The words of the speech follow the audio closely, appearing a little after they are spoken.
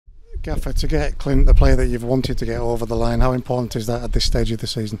Gaffer, to get Clint the player that you've wanted to get over the line, how important is that at this stage of the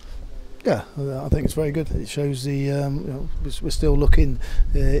season? Yeah, I think it's very good. It shows we're still looking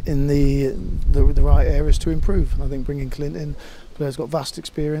in the right areas to improve. I think bringing Clint in, player's got vast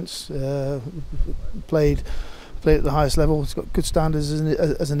experience, played at the highest level. He's got good standards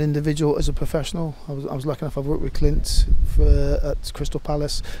as an individual, as a professional. I was lucky enough. I've worked with Clint at Crystal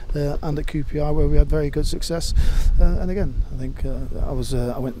Palace and at QPR, where we had very good success. And again, I think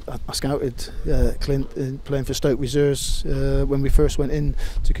I scouted Clint playing for Stoke Reserves when we first went in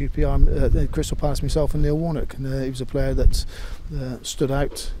to QPR, Crystal Palace, myself and Neil Warnock. And he was a player that stood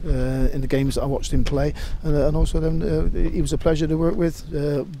out in the games that I watched him play, and also then he was a pleasure to work with.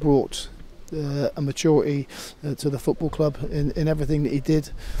 Brought a maturity to the football club in everything that he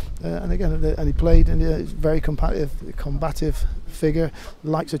did, and again, and he played, and he's a very combative figure,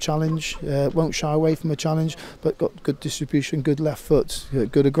 likes a challenge, won't shy away from a challenge, but got good distribution, good left foot,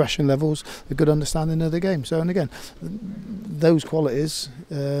 good aggression levels, a good understanding of the game. So, and again, those qualities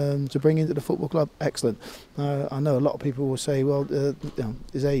to bring into the football club, excellent. I know a lot of people will say, well,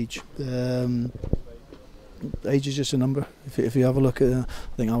 his age. Age is just a number. If you have a look at, I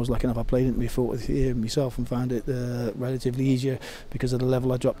think I was lucky enough. I played it before here myself and found it relatively easier because of the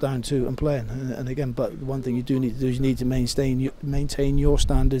level I dropped down to and playing. And again, but one thing you do need to do is you need to maintain your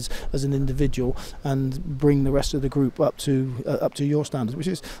standards as an individual and bring the rest of the group up to your standards, which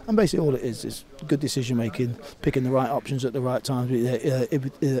is, and basically all it is good decision making, picking the right options at the right time,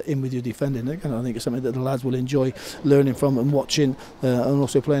 in with your defending. Again, I think it's something that the lads will enjoy learning from and watching, and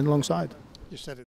also playing alongside. You said it.